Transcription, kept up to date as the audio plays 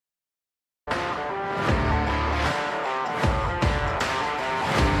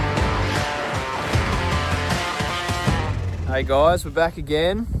Hey guys, we're back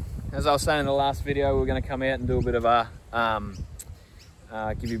again. As I was saying in the last video, we're going to come out and do a bit of a,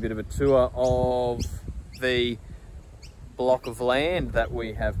 give you a bit of a tour of the block of land that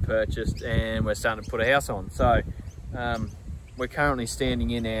we have purchased and we're starting to put a house on. So we're currently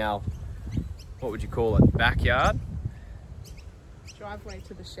standing in our, what would you call it, backyard? Driveway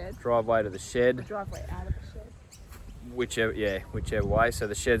to the shed. Driveway to the shed. The driveway out of the shed. Whichever way. So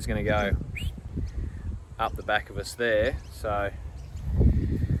the shed's going to go up the back of us there. So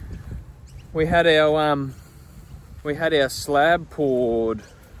we had our slab poured.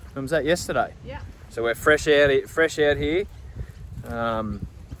 When was that? Yesterday. Yeah. So we're fresh out here.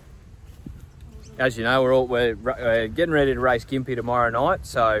 As you know, we're getting ready to race Gympie tomorrow night.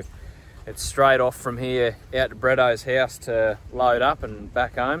 So it's straight off from here out to Bretto's house to load up and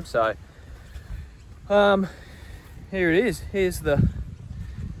back home. So here it is.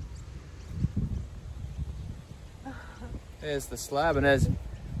 There's the slab, and as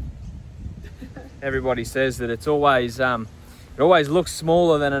everybody says that it always looks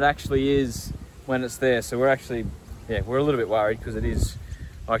smaller than it actually is when it's there. So we're actually, we're a little bit worried because it is.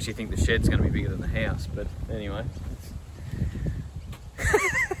 I actually think the shed's going to be bigger than the house, but anyway.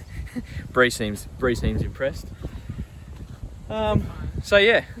 Bree seems impressed. So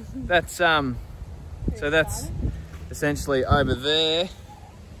yeah, that's essentially over there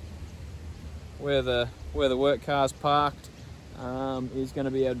where the work car's parked is going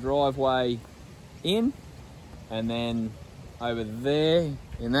to be our driveway in, and then over there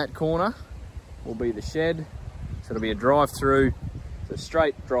in that corner will be the shed. So it'll be a drive through, so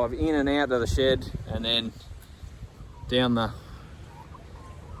straight drive in and out of the shed, and then down the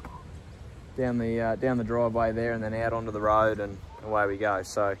driveway there, and then out onto the road, and away we go.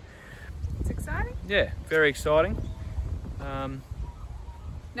 So it's exciting. Yeah, very exciting.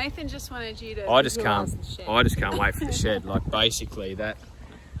 Nathan just wanted you to. I just can't wait for the shed. Like basically that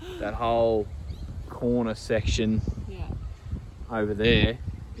whole corner section over there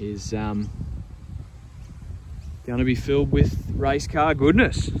is going to be filled with race car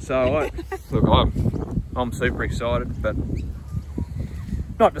goodness. So look, I'm super excited, but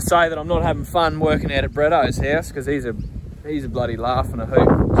not to say that I'm not having fun working out at Bretto's house, because he's a bloody laugh and a hoot.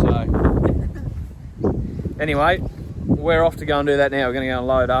 So anyway, we're off to go and do that now. We're going to go and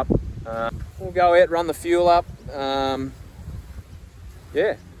load up. We'll go out, run the fuel up, and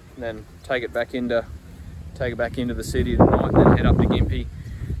then take it back into the city tonight, and then head up to Gympie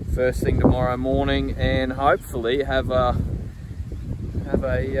first thing tomorrow morning, and hopefully have a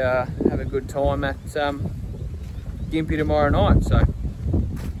good time at Gympie tomorrow night. So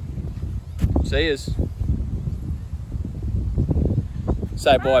see yous.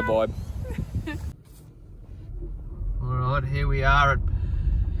 Say bye bye. Alright, here we are at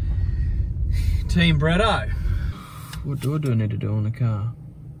Team Bretto. What do I need to do on the car?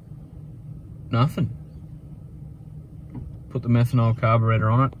 Nothing. Put the methanol carburetor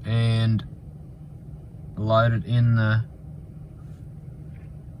on it and load it in the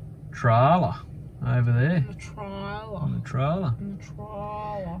trailer over there. The trailer. On the trailer. In the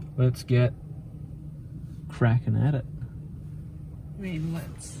trailer. Let's get cracking at it. I mean,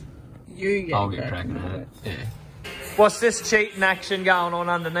 you get I'll get cracking at it. Yeah. What's this cheating action going on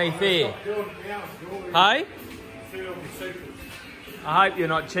underneath here? Hey? I hope you're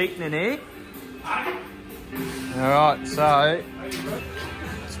not cheating in here. Alright, so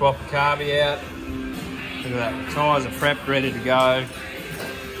swap the carby out. Look at that, the tyres are prepped, ready to go.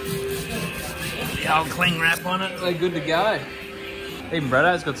 The old cling wrap on it, they're good to go. Even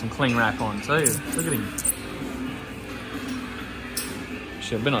Bretto's got some cling wrap on too. Look at him.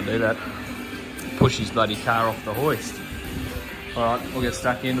 Shit, I better not do that. Push his bloody car off the hoist. Alright, we'll get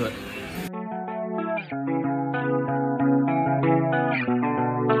stuck into it.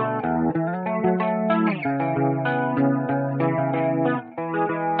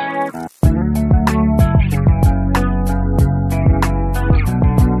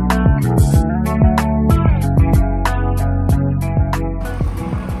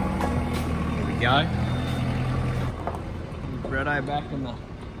 Here we go. Bretto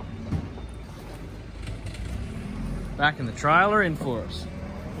back in the trailer in for us.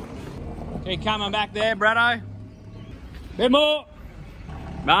 Keep coming back there, Bretto. Bit more.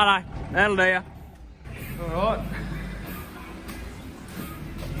 Righto, that'll do ya. Alright.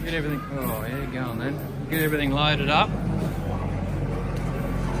 Get everything, oh, yeah, go on then. Get everything loaded up.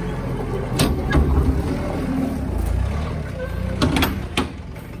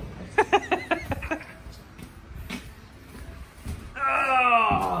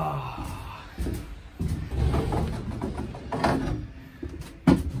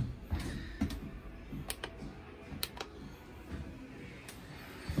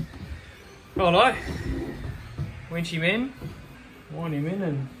 Righto. Winch him in, wind him in,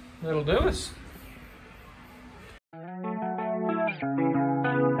 and that'll do us.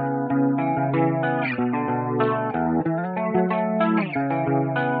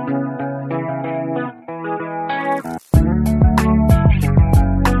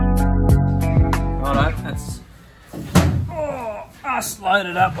 Righto, that's us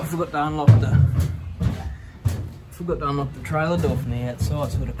loaded up. I forgot to unlock the trailer door from the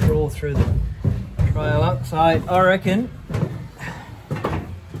outside, so I've got to crawl through the trailer. So I reckon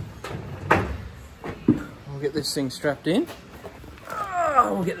I'll get this thing strapped in.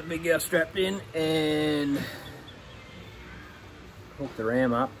 We'll get the big girl strapped in and hook the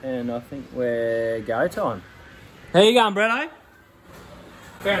ram up, and I think we're go time. How you going, Bretto?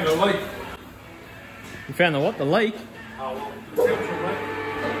 Found a leak. You found the what? The leak? Oh, potential leak.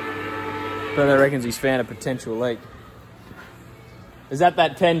 Bretto reckons he's found a potential leak. Is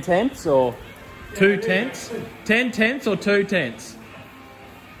that 10 tenths or 2 tenths? 10 tenths or 2 tenths?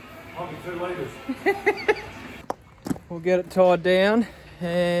 Might be 2 litres. We'll get it tied down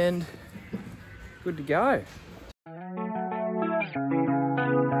and good to go.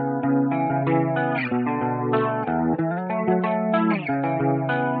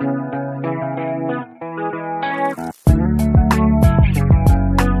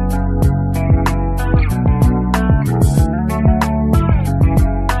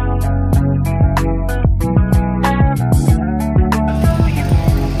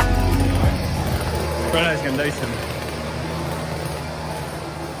 Bretto's gonna do some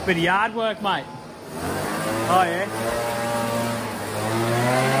bit of yard work, mate. Oh yeah.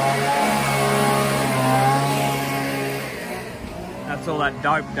 That's all that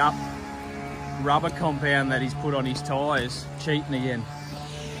doped up rubber compound that he's put on his tyres. Cheating again.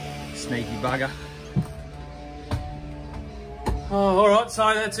 Sneaky bugger. Oh, alright,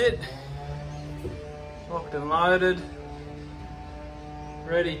 so that's it. Locked and loaded.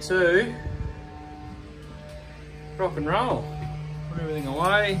 Ready to rock and roll. Put everything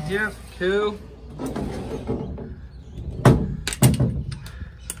away. Yep, cool.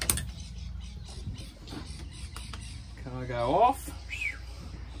 Cargo off.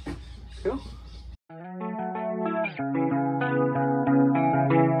 Cool.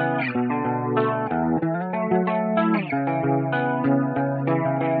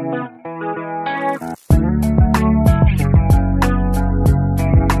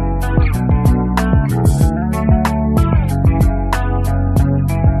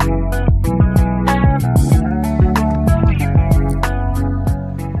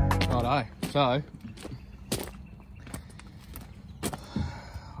 So,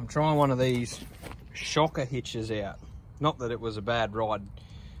 I'm trying one of these shocker hitches out. Not that it was a bad ride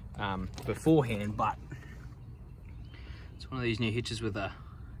beforehand, but it's one of these new hitches with an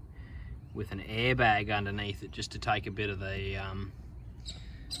airbag underneath it, just to take a bit of the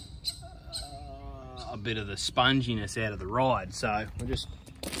sponginess out of the ride. So I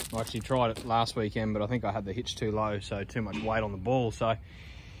actually tried it last weekend, but I think I had the hitch too low, so too much weight on the ball. So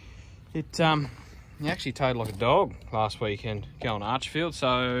it actually towed like a dog last weekend going to Archerfield.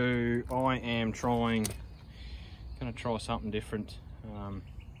 So I am gonna try something different.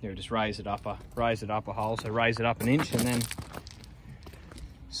 Just raise it up a hole, so raise it up an inch and then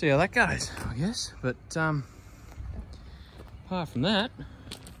see how that goes, I guess. But apart from that,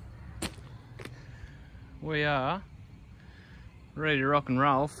 we are ready to rock and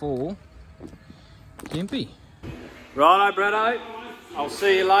roll for Gympie. Righto, Bretto. I'll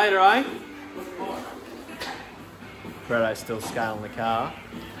see you later, eh? Bretto's still scaling the car.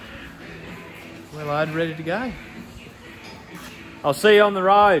 We're loaded, ready to go. I'll see you on the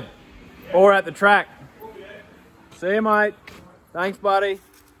road or at the track. See you, mate. Thanks, buddy.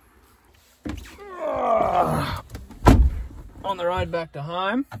 On the road back to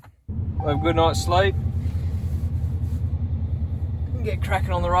home. We'll have a good night's sleep. And get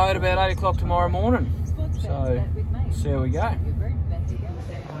cracking on the road about 8 o'clock tomorrow morning. So, see how we go.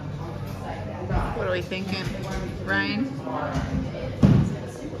 What are we thinking? Rain?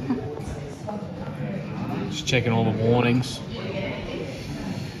 Just checking all the warnings.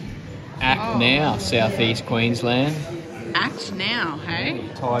 Act now, southeast Queensland. Act now, hey?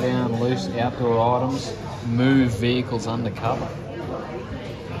 Tie down loose outdoor items. Move vehicles undercover.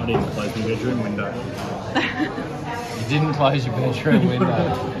 I didn't close my bedroom window. You didn't close your bedroom window.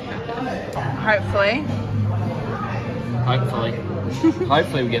 Hopefully.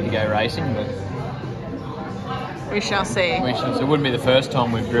 Hopefully we get to go racing, but We shall see. it wouldn't be the first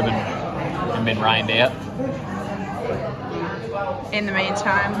time we've driven and been rained out. In the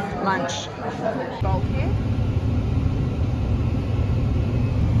meantime, lunch. Bolt here.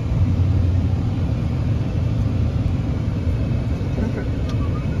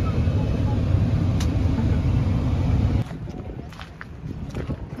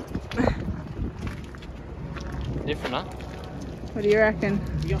 What do you reckon?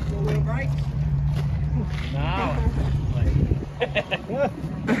 You got 4-wheel brakes? No.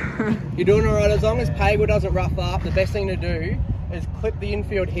 You're doing alright as long as Pagel doesn't rough up. The best thing to do is clip the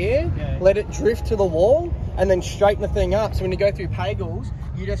infield here, let it drift to the wall, and then straighten the thing up. So when you go through Pagels,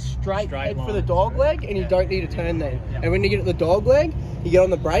 you just straight head for the dog leg, and you don't need to turn then. And when you get at the dog leg, you get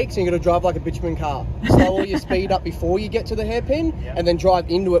on the brakes and you got to drive like a bitumen car. Slow all your speed up before you get to the hairpin, and then drive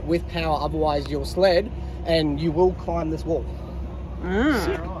into it with power. Otherwise, you'll sled and you will climb this wall.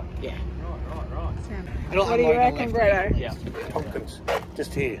 Ah. Yeah. What do you reckon, Bretto? Yeah. Tomkins,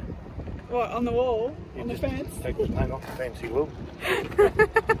 just here. What, on the wall? You on the just fence? Take the paint off the fence, you will.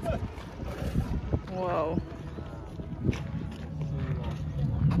 Whoa.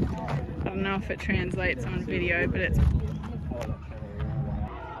 I don't know if it translates on video, but it's...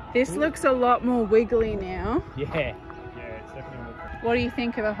 This looks a lot more wiggly now. Yeah. Yeah, it's definitely. What do you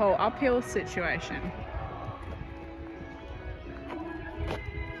think of the whole uphill situation?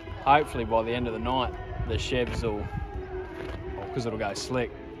 Hopefully by the end of the night, the Chevs will, because it'll go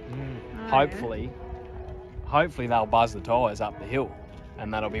slick. Hopefully they'll buzz the tyres up the hill,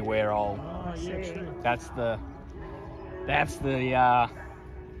 and that'll be where I'll. Oh, yeah, true. That's the.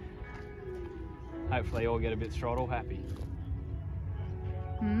 Hopefully I'll get a bit throttle happy.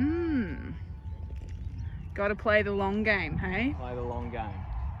 Got to play the long game, hey? Play the long game.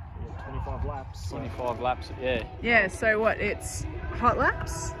 25 laps. 25 laps, yeah. Yeah. So what? It's hot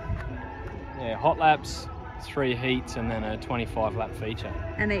laps, Yeah, hot laps, 3 heats, and then a 25 lap feature.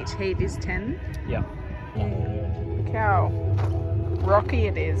 and each heat is 10. Yep. Look how rocky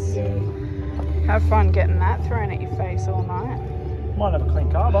it is. Have fun getting that thrown at your face all night. Might have a clean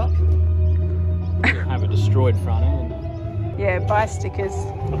carb up. Have a destroyed front end. Yeah, buy stickers.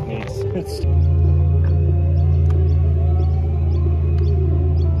 Yes.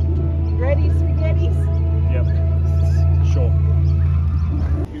 Ready, spaghettis? Yep. Sure.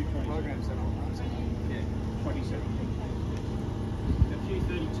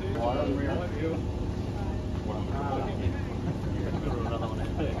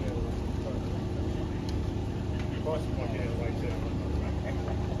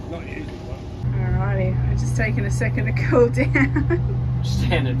 Alrighty, we're just taking a second to cool down.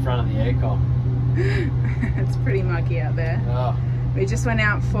 Stand in front of the aircon. It's pretty muggy out there. Oh. We just went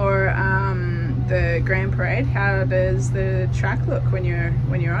out for the Grand Parade. How does the track look when you're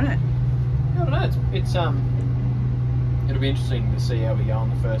on it? I don't know. It's it'll be interesting to see how we go on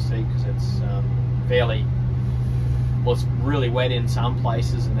the first heat, because it's fairly, well, it's really wet in some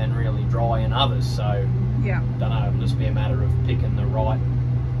places and then really dry in others. So Yeah. don't know. It'll just be a matter of picking the right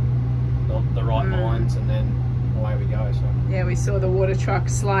lines, and then away we go. So Yeah, we saw the water truck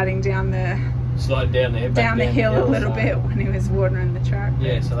sliding down the slide down there, back down the hill a little so- bit when he was watering the track.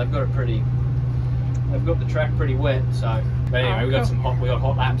 Yeah, so they've got the track pretty wet. So, but anyway, we got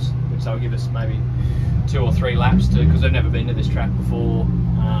hot laps, which they'll give us maybe 2 or 3 laps to, because they've never been to this track before.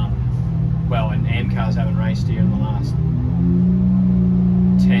 Well, and AMCAs haven't raced here in the last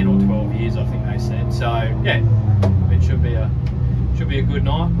 10 or 12 years, I think they said. So yeah, it should be a good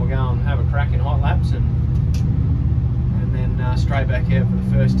night. We'll go and have a crack in hot laps, and then straight back out for the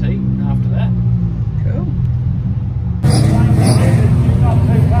first heat after that. Cool. Not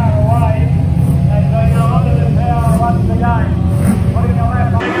too far away, and so you're under the power once again. Putting your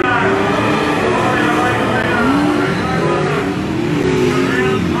left on the go.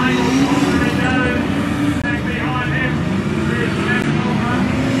 Back behind him. There's National Run.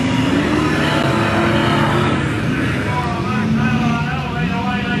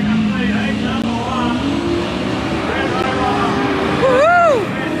 Away they can see heat number 1.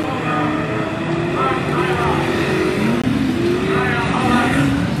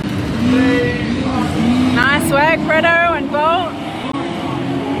 Nice work, Bretto and Bolt.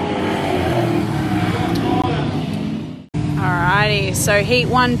 Alrighty, so heat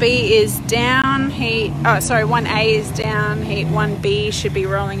 1B is down, 1A is down, heat 1B should be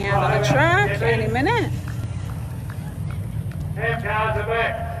rolling out on the track any minute. Hand cars are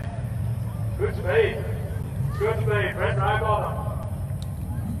back. Good speed. Good speed. Brett Rowbottom.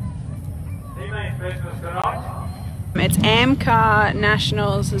 He means business tonight. It's AMCA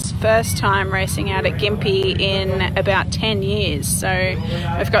Nationals' first time racing out at Gympie in about 10 years. So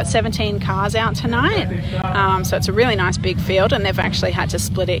we've got 17 cars out tonight. So it's a really nice big field, and they've actually had to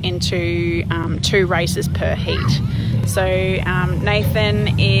split it into 2 races per heat. So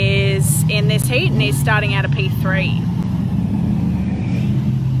Nathan is in this heat and he's starting out a P3.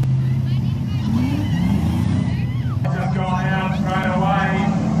 Just going out straight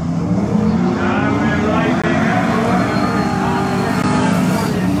away. We're racing.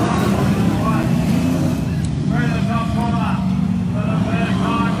 Through the top corner.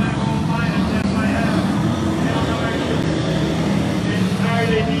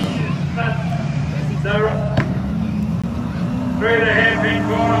 Through the hairpin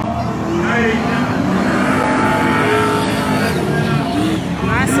corner.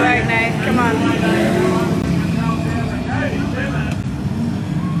 Nice work, Nate. Come on.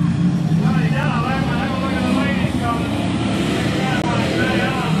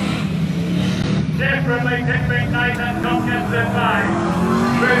 Desperately tipping Nathan Tomkins this way.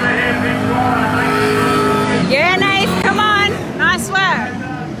 Through the hairpin corner. Yeah, Nate. Come on. Nice work.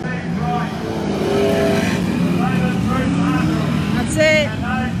 That's it.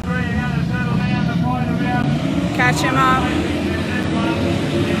 Catch him up.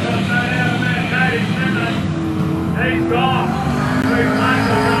 He's gone. Luke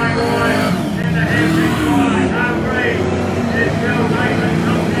Michael going away in the hairpin corner. Car 3 is still Nathan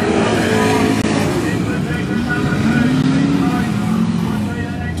Tomkins on the wall. Into the secret number 2. Would be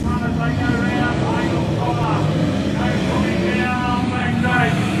the next one as they go round. Michael corner. Goes looking down on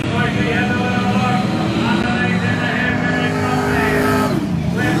backside. Lucy has a little look. Underneath in the hairpin, it's not there.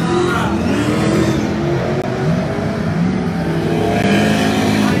 Left corner.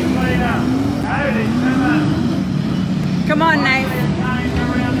 Come on, Nate.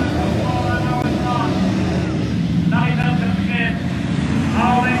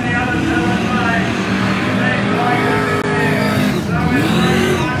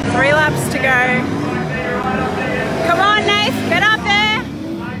 Three laps to go. Come on, Nate. Get up there.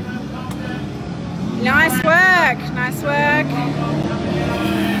 Nice work. Nice work.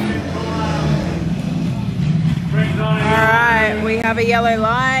 All right, we have a yellow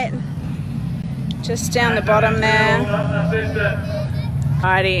light. Just down the bottom there.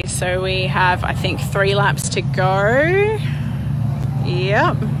 Alrighty, so we have, I think, 3 laps to go.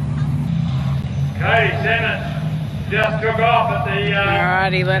 Yep. Cody Simmons just took off at the...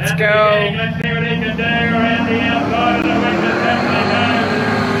 Alrighty, let's go. Let's see what he can do around the outside of the winter assembly zone.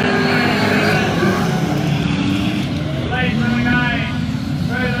 Lead for the game.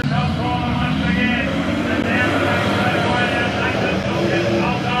 Through the top corner once again. And down the backside way down Nathan Tomkins.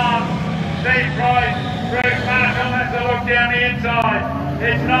 Hold on. Steve Price, Bruce Marshall has to look down the inside.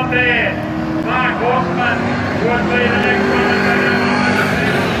 It's not there. Mark Horseman would be the next one to go down the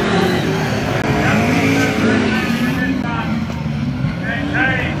and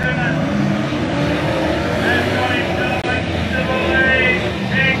Cody Simmons has got himself into the lead.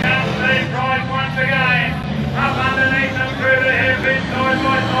 Here comes Steve Price once again. Up underneath them through the hairpin side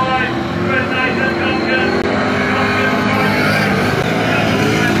by side with Nathan Tomkins.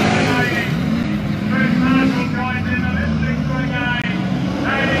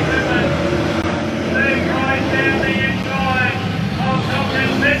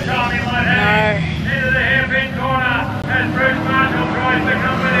 Into the hairpin corner as Bruce Marshall tries to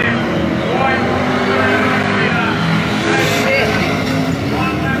come with him. White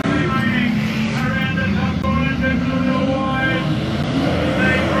one lap remaining around the top corner, just a little wide.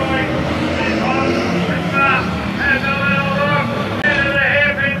 Steve Price is on. Has a little look into the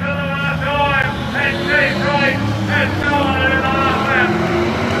hairpin for the last time, and Steve Price has stolen it in the last lap.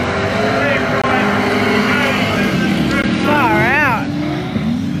 Steve Price, Far out.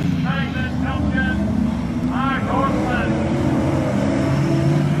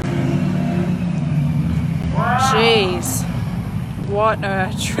 Jeez, what a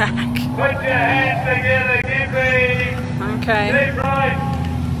track. Put your hands together, Gympie. Okay. Steve Price,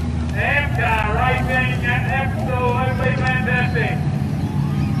 AMCA racing, absolutely fantastic.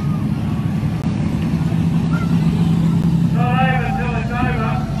 Not over till it's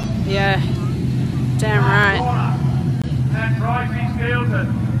over. Yeah, damn right. And Price, he steals it.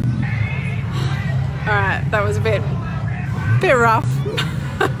 Alright, that was a bit rough.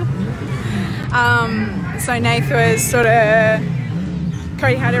 So Nath was sort of,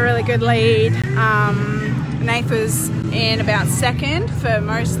 Cody had a really good lead. Nath was in about second for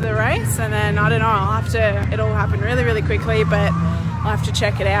most of the race, and then I don't know, it all happened really, really quickly, but I'll have to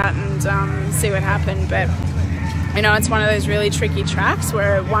check it out and see what happened. But you know, it's one of those really tricky tracks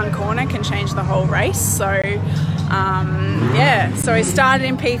where one corner can change the whole race. So yeah, so we started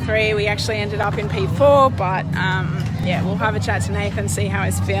in P3, we actually ended up in P4, but yeah, we'll have a chat to Nathan, see how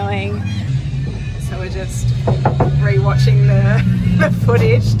he's feeling. So we're just re-watching the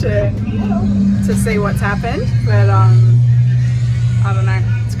footage to see what's happened, but I don't know,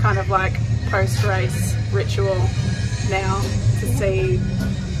 it's kind of like post-race ritual now to see,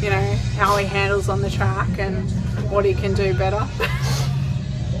 you know, how he handles on the track and what he can do better.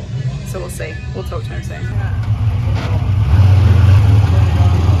 So we'll see, we'll talk to him soon.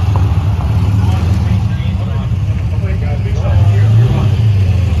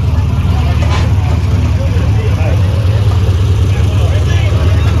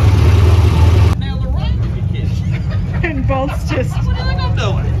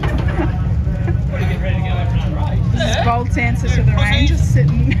 correct answer to the rain, just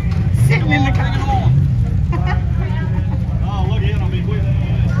sitting in the car. Oh, look here, I'll be quick.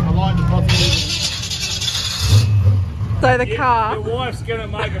 I like the possibility. So the car. Your wife's going to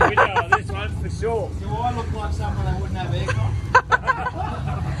make a video of this one for sure. Do I look like someone that wouldn't have aircon?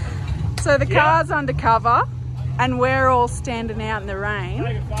 So the car's undercover, and we're all standing out in the rain.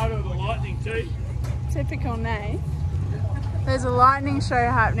 Take a photo of the lightning too. Typical Nate. There's a lightning show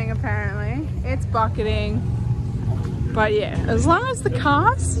happening apparently. It's bucketing. But yeah, as long as the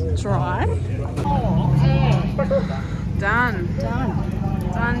car's dry. Done.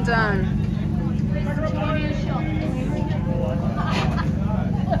 Done. Done.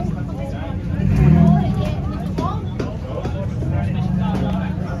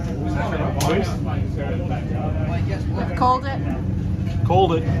 I've called it.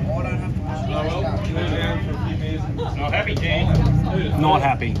 Called it. Not happy, King. Not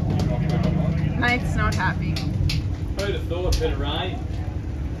happy. Nate's not happy. Who'd have thought a bit of rain?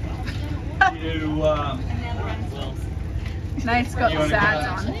 Nate's got the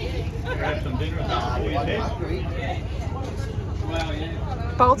sads on. Grab some dinner or something for your head.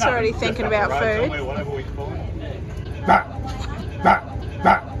 Bolt's already thinking about food. Whatever we call it.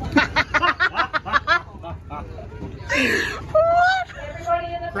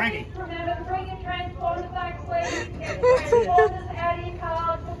 Everybody in the Frankie. booth, remember to bring your transponders back, please. Get the transponders out of your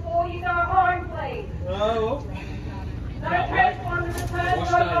cars before you go home, please. No transponders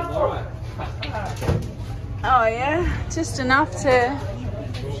returned, no control. Oh yeah, just enough to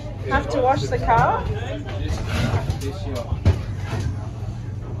have to wash the car.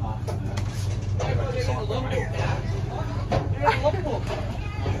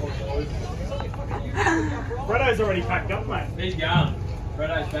 Bretto's already packed up, mate. He's gone.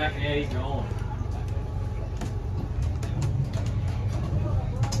 Bretto's back now, he's gone.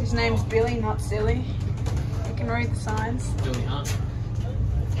 His name's Billy, not Silly. You can read the signs. Billy Hunt.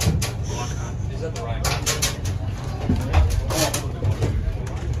 Is that the right one?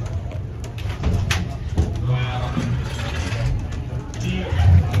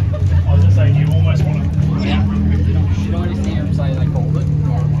 I was just saying, you almost want to. Should I just hear him say they called it?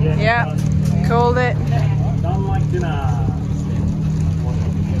 Yep, called it. Done like dinner.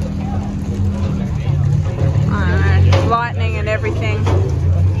 Lightning and everything.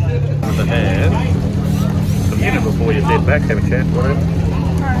 The hair, a minute before you head back, have a chat, whatever.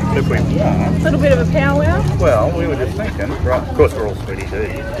 If we want, A little bit of a powwow. well, we were just thinking, right, of course we're all sweaty D,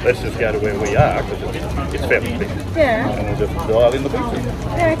 let's just go to where we are, because it's fairly big, Yeah. and we'll just dial in the pizza.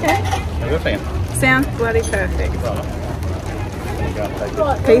 Yeah, okay. Have a fan. Sounds bloody perfect. We'll go and take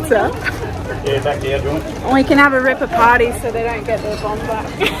this. Pizza. Yeah, back to our joint. We can have a ripper party so they don't get their bomb back.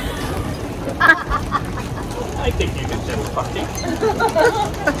 I think you can settle fucking.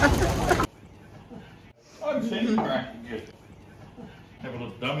 I'm sitting back and just have a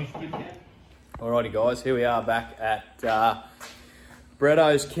little dummy split. Alrighty guys, here we are back at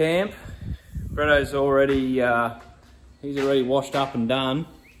Bretto's camp. Bretto's already, he's already washed up and done.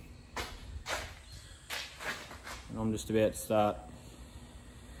 And I'm just about to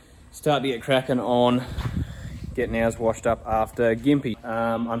start to get cracking on getting ours washed up after Gympie.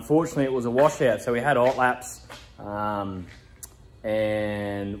 Unfortunately it was a washout, so we had hot laps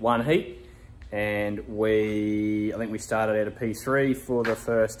and one heat. And I think we started out a P3 for the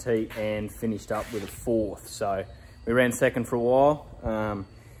first heat and finished up with a fourth. So we ran second for a while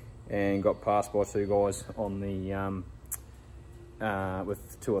and got passed by two guys on the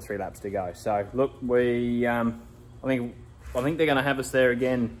with 2 or 3 laps to go. So look, I think they're going to have us there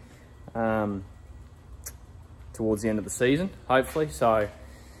again towards the end of the season, hopefully. So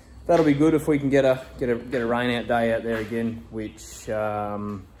that'll be good if we can get a rain out day out there again, which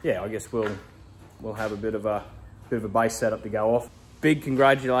yeah, I guess we'll have a bit of a base setup to go off. Big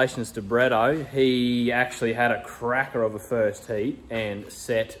congratulations to Bretto. He actually had a cracker of a first heat and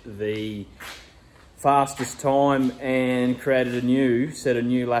set the fastest time and set a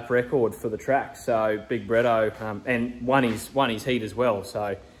new lap record for the track. So big Bretto, and won his heat as well.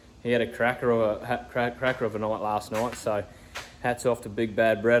 So he had a cracker of a night last night. So hats off to big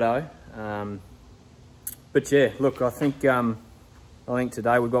bad Bretto. But yeah, look, I think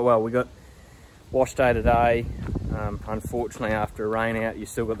today we got wash day today. Unfortunately, after a rain out, you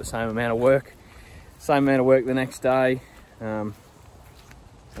still got the same amount of work the next day. And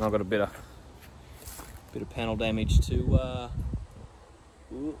I've got a bit of panel damage to. I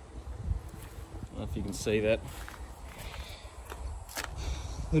don't know if you can see that.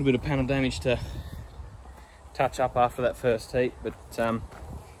 A little bit of panel damage to touch up after that first heat, but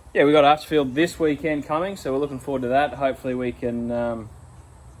yeah, we got Archerfield this weekend coming, so we're looking forward to that. Hopefully, we can.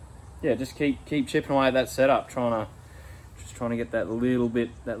 Yeah, just keep chipping away at that setup, trying just trying to get that little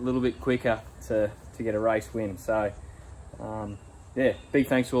bit quicker to get a race win. So yeah, big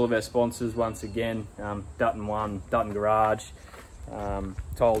thanks to all of our sponsors once again. Dutton One, Dutton Garage,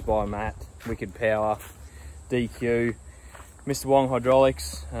 Tiles by Matt, WIKID Power, DQ, Mr. Wong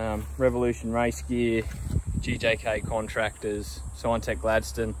Hydraulics, Revolution Racegear, GJK Contractors, Signtek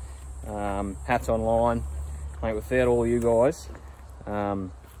Gladstone, Hats Online. Mate, without all you guys,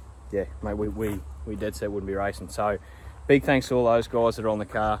 yeah, mate, we dead set wouldn't be racing. So big thanks to all those guys that are on the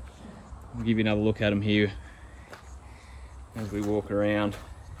car. I'll give you another look at them here as we walk around.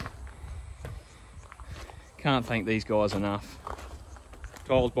 Can't thank these guys enough.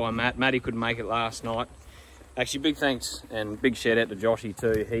 Tiles by Matt. Matty couldn't make it last night. Actually, big thanks and big shout out to Joshy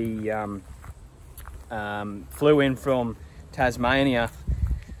too. He flew in from Tasmania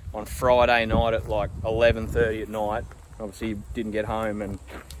on Friday night at like 11:30 at night. Obviously he didn't get home and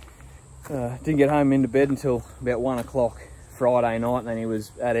didn't get home into bed until about 1 o'clock Friday night, and then he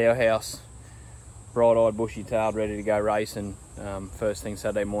was at our house, bright-eyed, bushy-tailed, ready to go racing first thing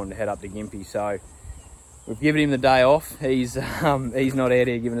Saturday morning to head up to Gympie. So we've given him the day off. He's not out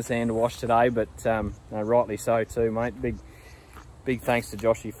here giving us a hand to wash today, but no, rightly so too, mate. Big thanks to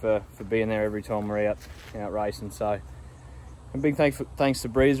Joshy for being there every time we're out racing. So, and big thanks to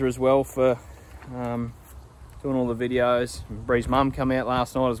Breezer as well for doing all the videos. Bree's mum come out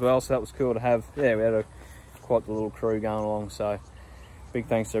last night as well, so that was cool to have. Yeah, we had quite the little crew going along. So big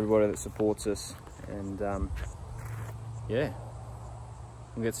thanks to everybody that supports us. And yeah,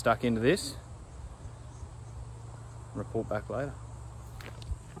 we'll get stuck into this. Report back later.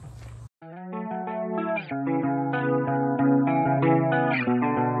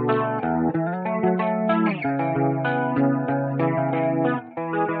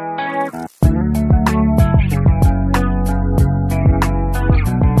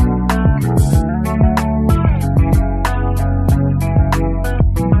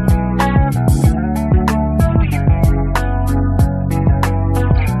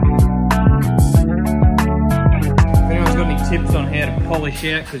 Tips on how to polish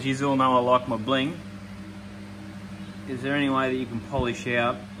out, because you all know I like my bling. Is there any way that you can polish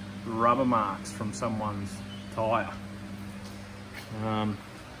out rubber marks from someone's tyre?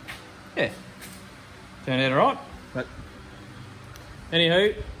 Yeah, turned out alright. But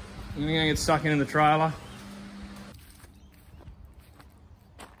anywho, I'm gonna get stuck into the trailer.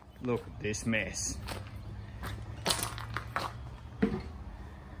 Look at this mess.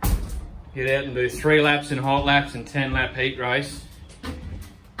 Get out and do 3 laps in hot laps and 10-lap heat race.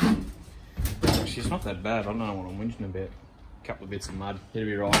 Actually, it's not that bad. I don't know what I'm whinging about. A couple of bits of mud. It'll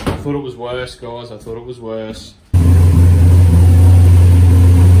be right. I thought it was worse, guys. I thought it was worse.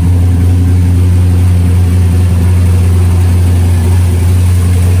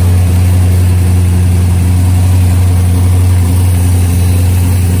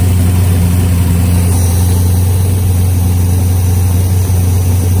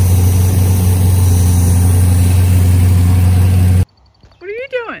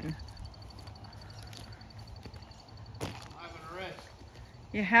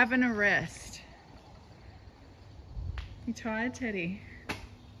 You're having a rest. You tired, Teddy?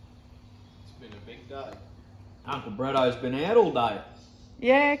 It's been a big day. Uncle Bretto's been out all day.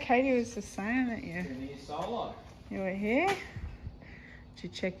 Yeah, Katie was just saying that Been here solo. you were here. Did you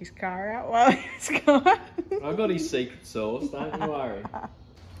check his car out while he was gone? I got his secret sauce, don't you worry.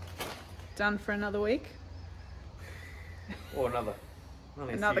 Done for another week? Or another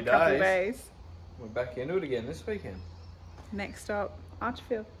Couple days. We're back into it again this weekend. Next up,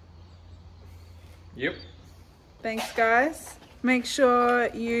 Archerfield. Yep. Thanks, guys. Make sure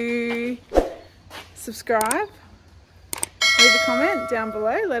you subscribe. Leave a comment down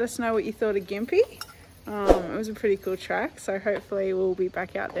below. Let us know what you thought of Gympie. It was a pretty cool track, so hopefully we'll be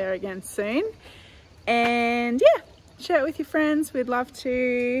back out there again soon. And yeah, share it with your friends. We'd love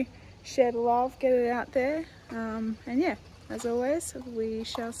to share the love, get it out there. And yeah, as always, we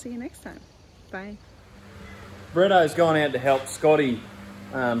shall see you next time. Bye. Bretto's gone out to help Scotty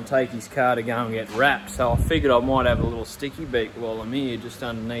take his car to go and get wrapped, so I figured I might have a little sticky beak while I'm here just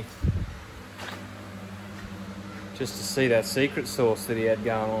underneath, just to see that secret sauce that he had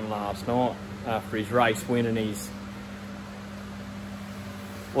going on last night after his race win and his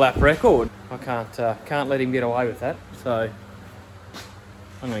lap record. I can't let him get away with that, so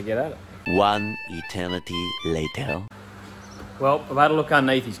I'm going to get at it. One eternity later. Well, I've had a look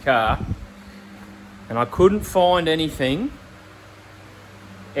underneath his car and I couldn't find anything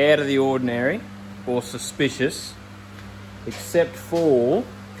out of the ordinary or suspicious, except for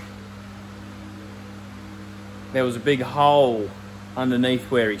there was a big hole underneath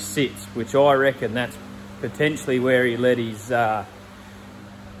where he sits, which I reckon that's potentially where he let his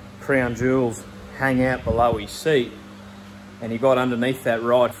crown jewels hang out below his seat, and he got underneath that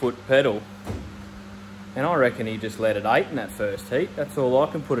right foot pedal, and I reckon he just let it 8 in that first heat. That's all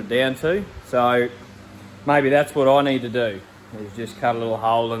I can put it down to. So maybe that's what I need to do, is just cut a little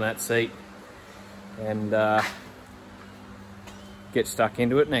hole in that seat and get stuck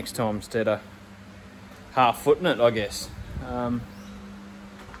into it next time instead of half footing it, I guess.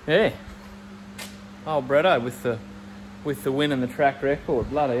 Yeah. Oh, Bretto with the win and the track record.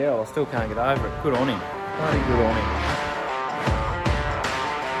 Bloody hell, I still can't get over it. Good on him. Bloody good on him.